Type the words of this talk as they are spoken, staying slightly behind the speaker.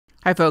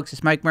Hi folks,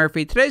 it's Mike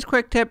Murphy. Today's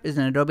quick tip is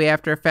in Adobe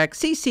After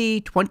Effects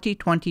CC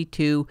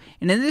 2022,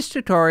 and in this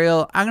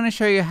tutorial I'm going to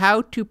show you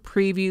how to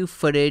preview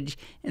footage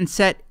and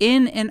set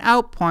in and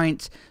out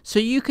points so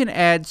you can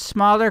add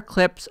smaller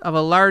clips of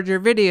a larger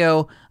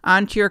video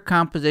onto your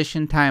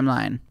composition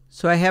timeline.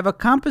 So I have a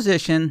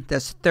composition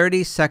that's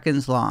 30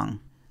 seconds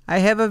long. I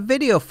have a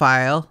video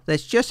file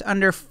that's just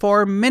under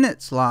 4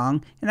 minutes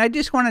long, and I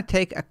just want to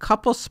take a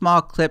couple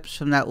small clips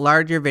from that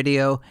larger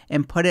video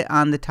and put it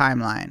on the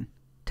timeline.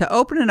 To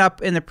open it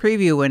up in the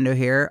preview window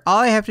here, all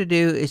I have to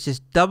do is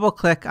just double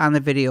click on the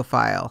video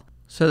file.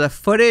 So the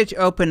footage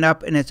opened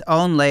up in its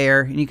own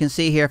layer, and you can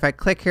see here if I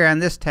click here on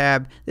this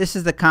tab, this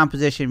is the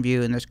composition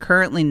view and there's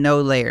currently no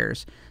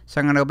layers. So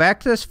I'm going to go back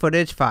to this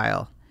footage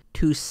file.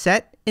 To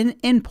set an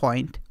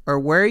endpoint, or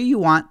where you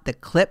want the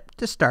clip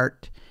to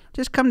start,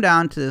 just come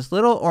down to this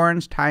little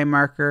orange time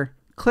marker,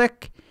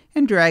 click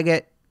and drag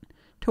it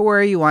to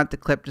where you want the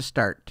clip to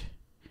start.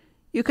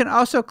 You can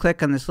also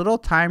click on this little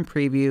time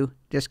preview,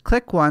 just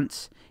click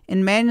once,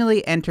 and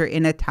manually enter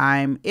in a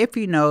time if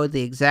you know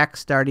the exact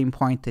starting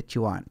point that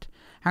you want.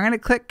 I'm going to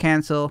click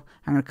cancel.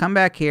 I'm going to come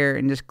back here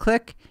and just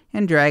click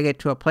and drag it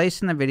to a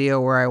place in the video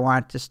where I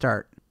want it to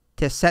start.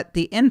 To set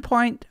the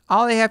endpoint,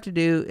 all I have to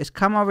do is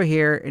come over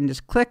here and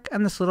just click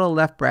on this little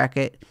left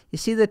bracket. You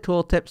see the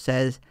tooltip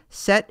says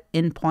set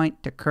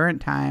endpoint to current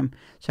time.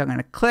 So I'm going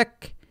to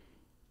click,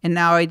 and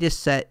now I just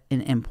set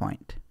an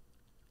endpoint.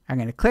 I'm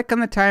going to click on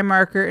the time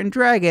marker and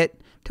drag it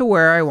to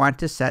where I want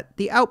to set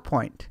the out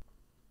point.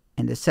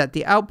 And to set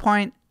the out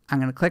point, I'm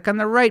going to click on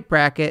the right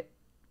bracket,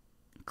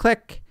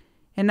 click,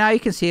 and now you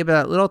can see by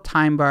that little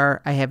time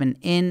bar, I have an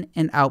in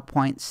and out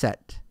point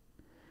set.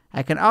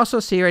 I can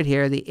also see right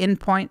here the in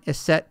point is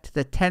set to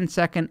the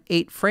 10-second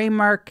 8-frame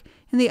mark,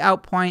 and the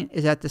out point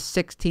is at the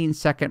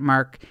 16-second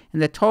mark,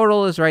 and the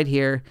total is right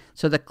here,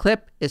 so the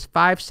clip is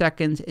 5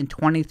 seconds and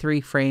 23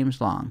 frames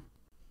long.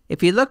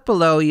 If you look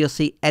below, you'll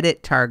see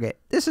Edit Target.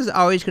 This is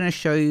always going to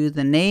show you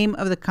the name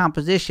of the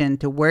composition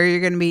to where you're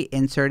going to be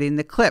inserting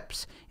the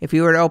clips. If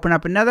you were to open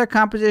up another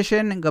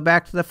composition and go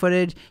back to the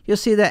footage, you'll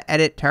see that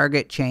Edit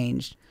Target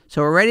changed.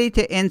 So we're ready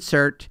to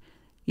insert.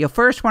 You'll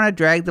first want to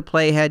drag the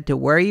playhead to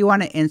where you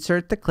want to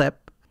insert the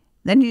clip.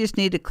 Then you just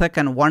need to click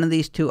on one of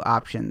these two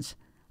options.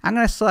 I'm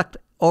going to select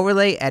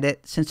Overlay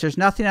Edit. Since there's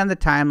nothing on the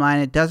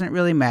timeline, it doesn't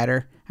really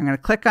matter. I'm going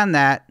to click on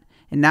that,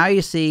 and now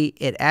you see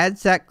it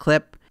adds that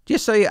clip.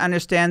 Just so you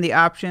understand the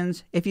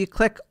options, if you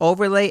click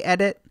Overlay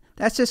Edit,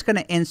 that's just going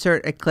to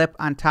insert a clip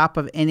on top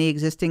of any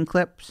existing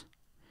clips.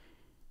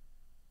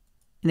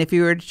 And if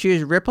you were to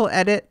choose Ripple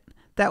Edit,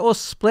 that will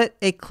split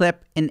a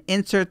clip and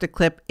insert the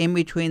clip in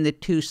between the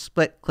two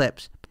split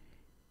clips.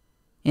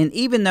 And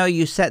even though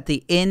you set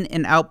the in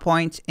and out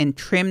points and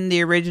trim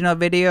the original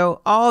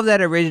video, all of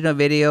that original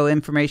video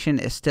information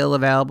is still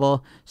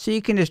available, so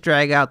you can just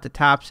drag out the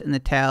tops and the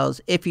tails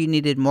if you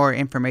needed more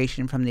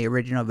information from the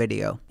original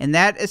video. And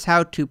that is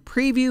how to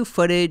preview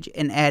footage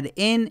and add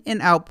in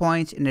and out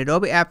points in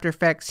Adobe After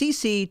Effects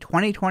CC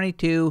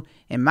 2022.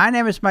 And my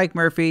name is Mike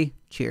Murphy.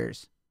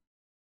 Cheers.